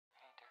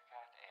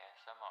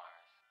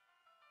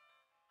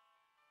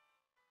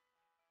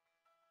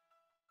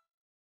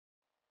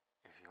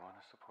you want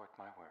to support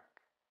my work,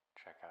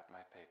 check out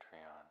my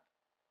Patreon.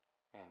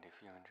 And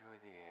if you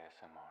enjoy the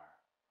ASMR,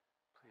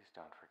 please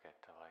don't forget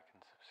to like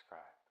and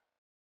subscribe.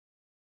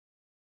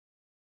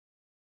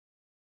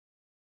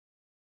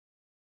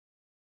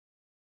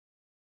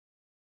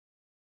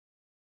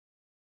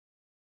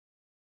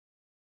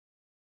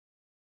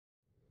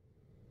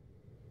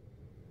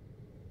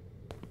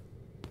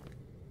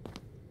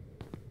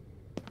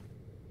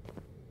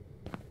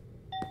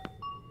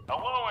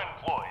 Hello,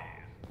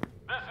 employees.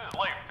 This is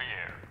Leif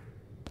Pierre.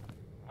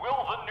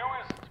 Will the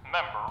newest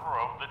member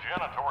of the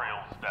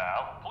janitorial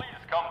staff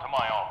please come to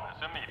my office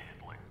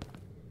immediately?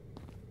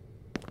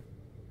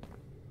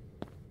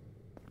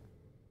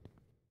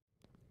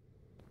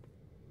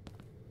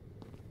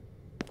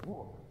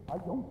 Look, I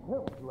don't care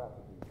what you have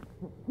to do.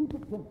 Just keep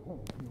it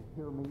contained, you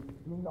hear me?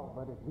 Do not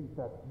let it leave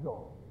that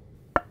zone.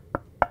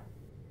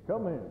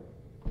 Come in.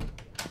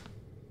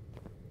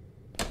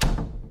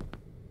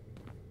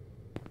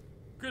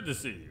 Good to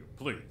see you.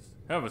 Please,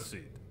 have a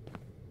seat.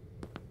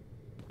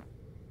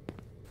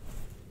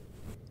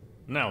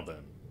 Now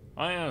then,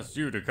 I asked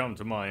you to come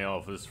to my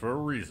office for a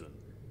reason.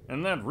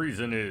 And that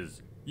reason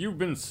is, you've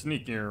been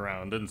sneaking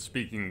around and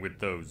speaking with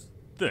those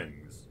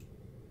things.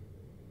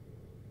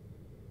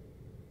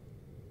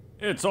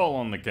 It's all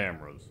on the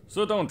cameras,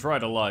 so don't try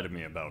to lie to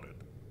me about it.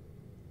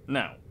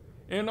 Now,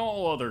 in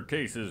all other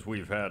cases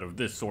we've had of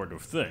this sort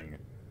of thing,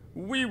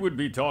 we would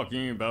be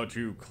talking about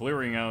you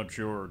clearing out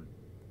your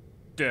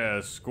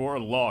desk or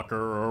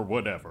locker or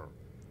whatever,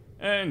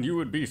 and you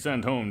would be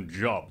sent home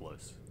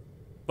jobless.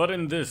 But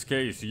in this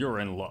case, you're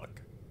in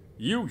luck.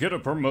 You get a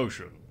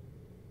promotion.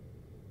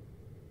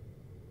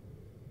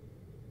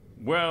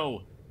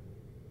 Well,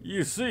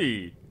 you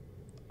see,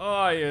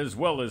 I, as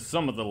well as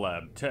some of the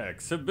lab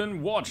techs, have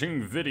been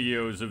watching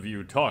videos of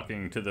you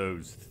talking to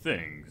those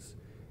things,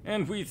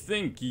 and we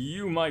think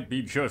you might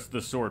be just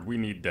the sort we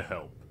need to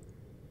help.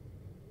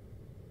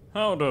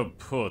 How to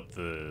put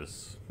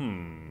this?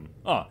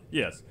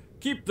 Yes.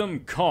 Keep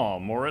them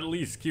calm, or at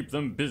least keep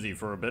them busy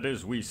for a bit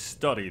as we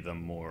study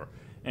them more,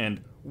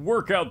 and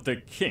work out the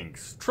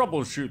kinks,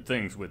 troubleshoot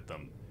things with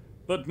them.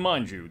 But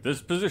mind you,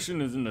 this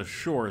position isn't a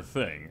sure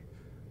thing.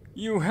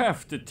 You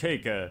have to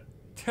take a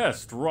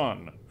test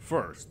run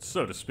first,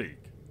 so to speak.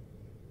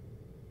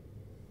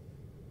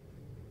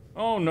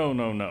 Oh,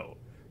 no.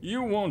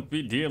 You won't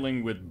be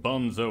dealing with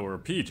Bunzo or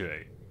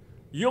PJ.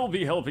 You'll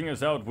be helping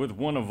us out with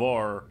one of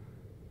our,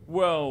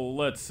 well,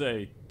 let's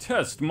say,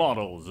 test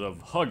models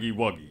of Huggy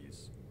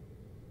Wuggies.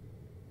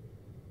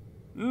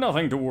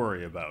 Nothing to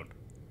worry about.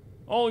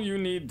 All you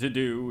need to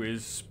do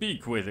is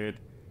speak with it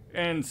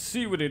and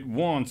see what it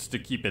wants to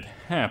keep it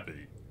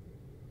happy.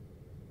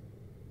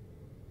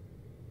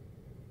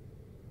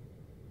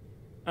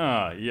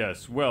 Ah,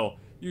 yes, well,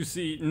 you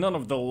see, none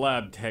of the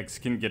lab techs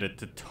can get it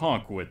to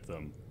talk with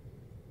them.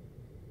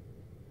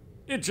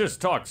 It just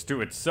talks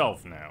to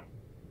itself now.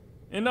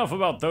 Enough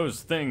about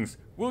those things.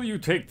 Will you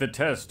take the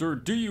test, or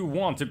do you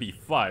want to be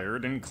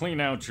fired and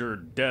clean out your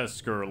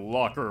desk or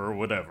locker or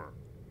whatever?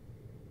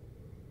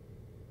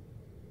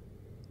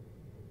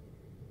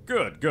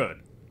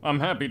 Good.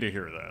 I'm happy to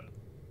hear that.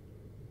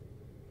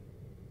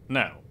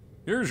 Now,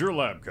 here's your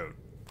lab coat.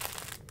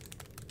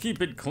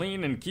 Keep it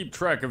clean and keep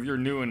track of your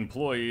new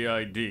employee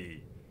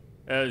ID,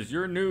 as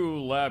your new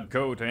lab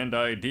coat and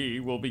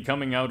ID will be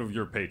coming out of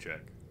your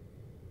paycheck.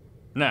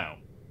 Now,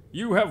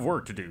 you have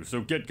work to do,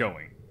 so get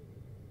going.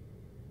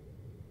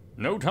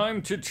 No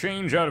time to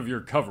change out of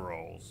your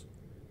coveralls.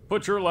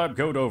 Put your lab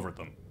coat over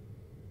them.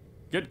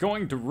 Get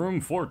going to room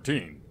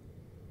 14.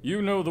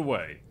 You know the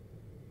way.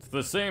 It's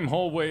the same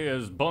hallway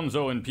as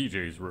Bunzo and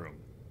PJ's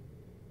room.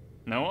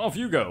 Now off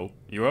you go.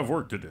 You have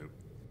work to do.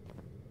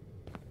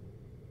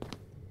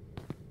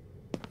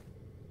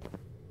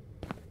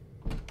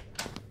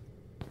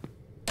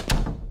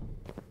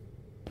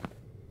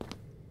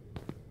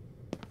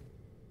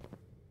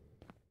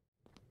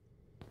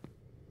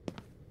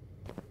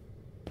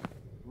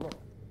 Look,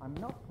 I'm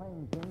not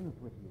playing games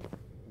with you.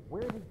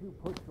 Where did you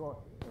put your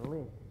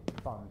list,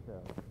 Bunzo?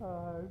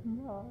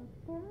 I'm not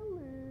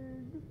telling.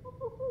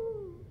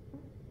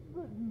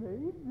 But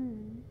maybe,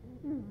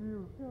 if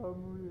you come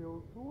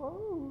real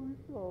close,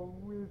 I'll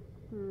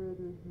whisper it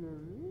in your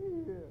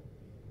ear.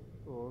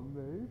 Or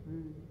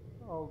maybe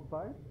I'll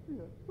bite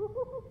you.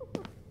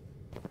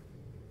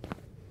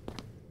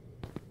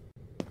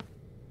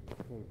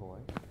 Stay, boy.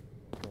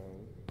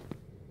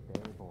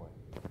 Stay, boy.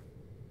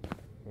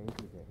 Stay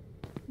today.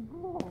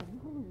 Oh,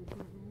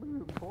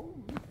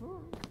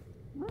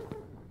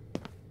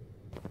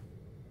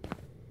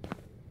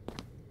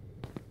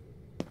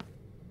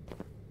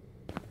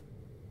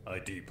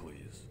 ID,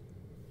 please.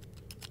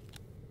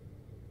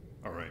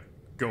 Alright,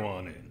 go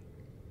on in.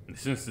 And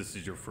since this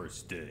is your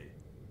first day,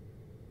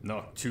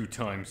 knock 2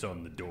 times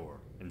on the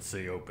door and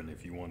say open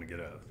if you want to get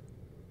out.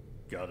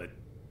 Got it?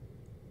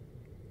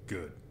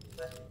 Good.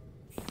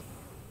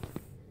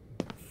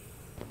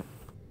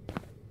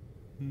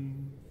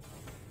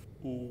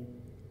 Oh,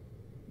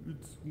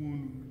 it's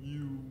one of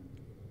you.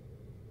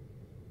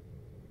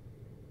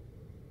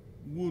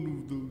 one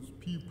of those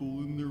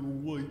people in their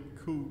white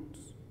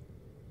coats.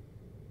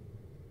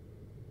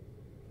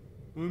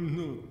 I'm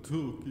not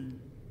talking.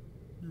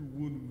 You're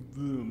one of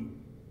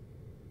them.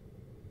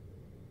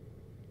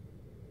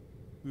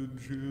 The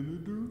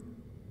janitor?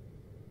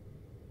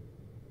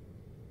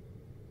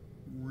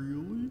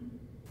 Really?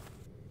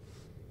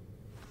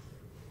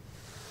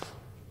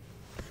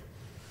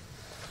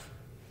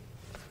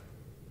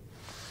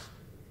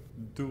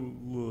 Don't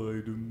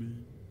lie to me.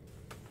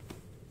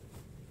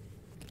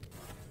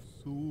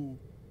 So,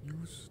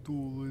 you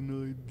stole an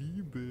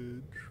ID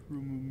badge from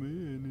a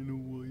man in a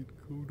white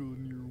coat on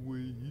your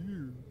way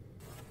here.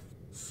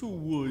 So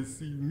why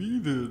see me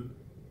then?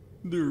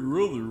 There are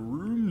other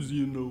rooms,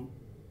 you know.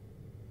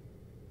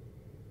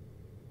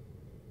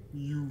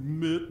 You've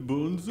met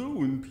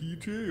Bunzo and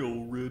PJ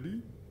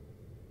already?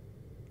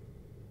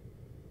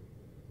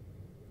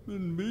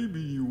 Then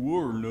maybe you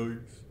are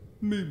nice.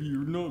 Maybe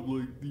you're not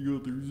like the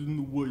others in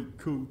the white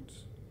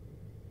coats.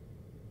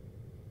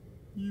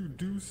 You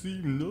do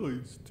seem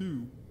nice,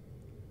 too.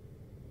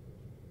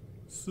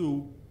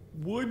 So,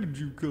 why did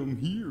you come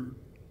here?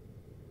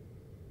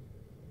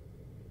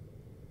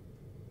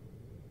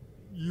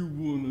 You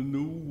wanna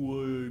know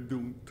why I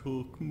don't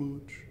talk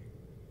much?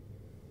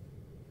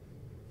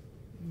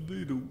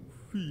 They don't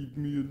feed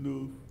me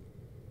enough,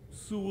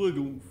 so I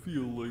don't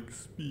feel like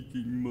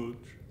speaking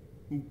much,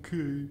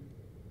 okay?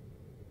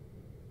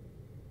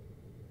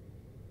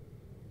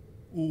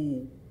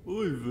 Oh,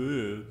 I've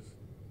asked,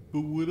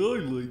 but what I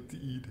like to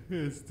eat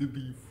has to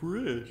be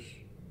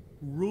fresh,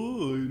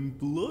 raw and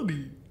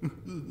bloody.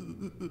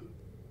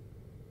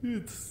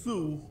 It's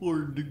so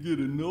hard to get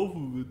enough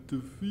of it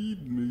to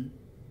feed me.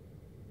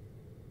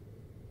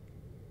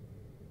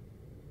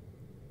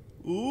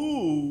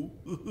 Oh,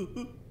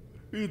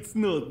 it's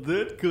not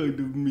that kind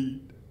of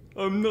meat.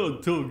 I'm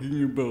not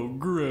talking about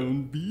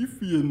ground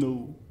beef, you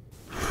know.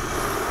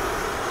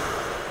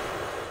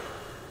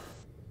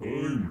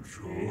 I'm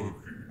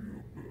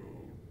talking about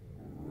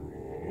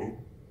raw,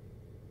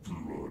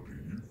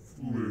 bloody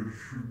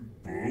flesh and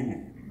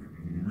bone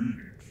and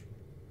meat.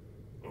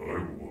 I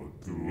want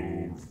the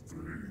whole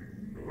thing,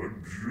 not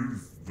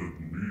just the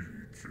meat.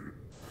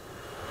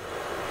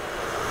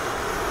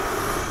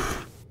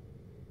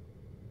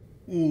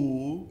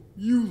 Oh,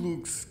 you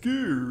look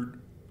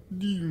scared.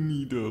 Do you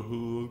need a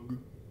hug?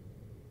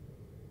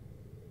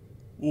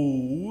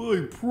 Oh,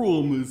 I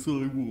promise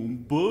I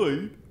won't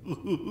bite.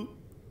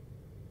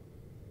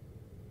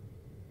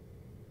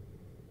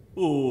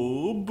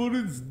 Oh, but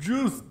it's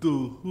just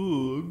a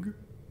hug.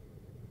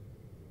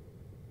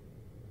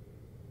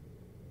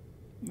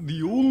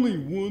 The only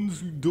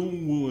ones who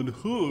don't want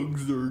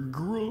hugs are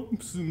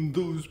Grumps and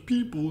those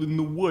people in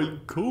the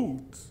white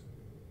coats.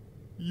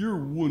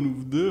 You're one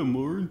of them,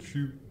 aren't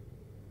you?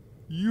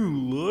 You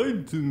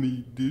lied to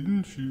me,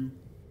 didn't you?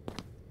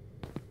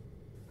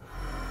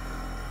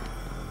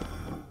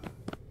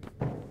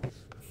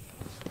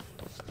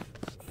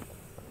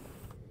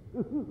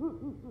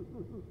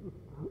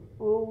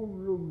 I'll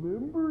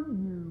remember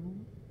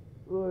you.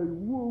 I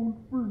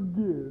won't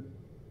forget.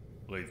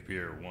 Leith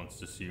Pierre wants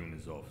to see you in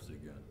his office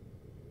again.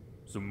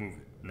 So move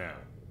it, now.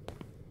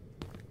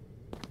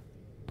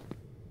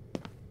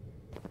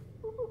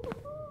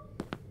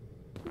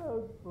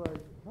 Sounds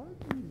like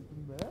Huggy's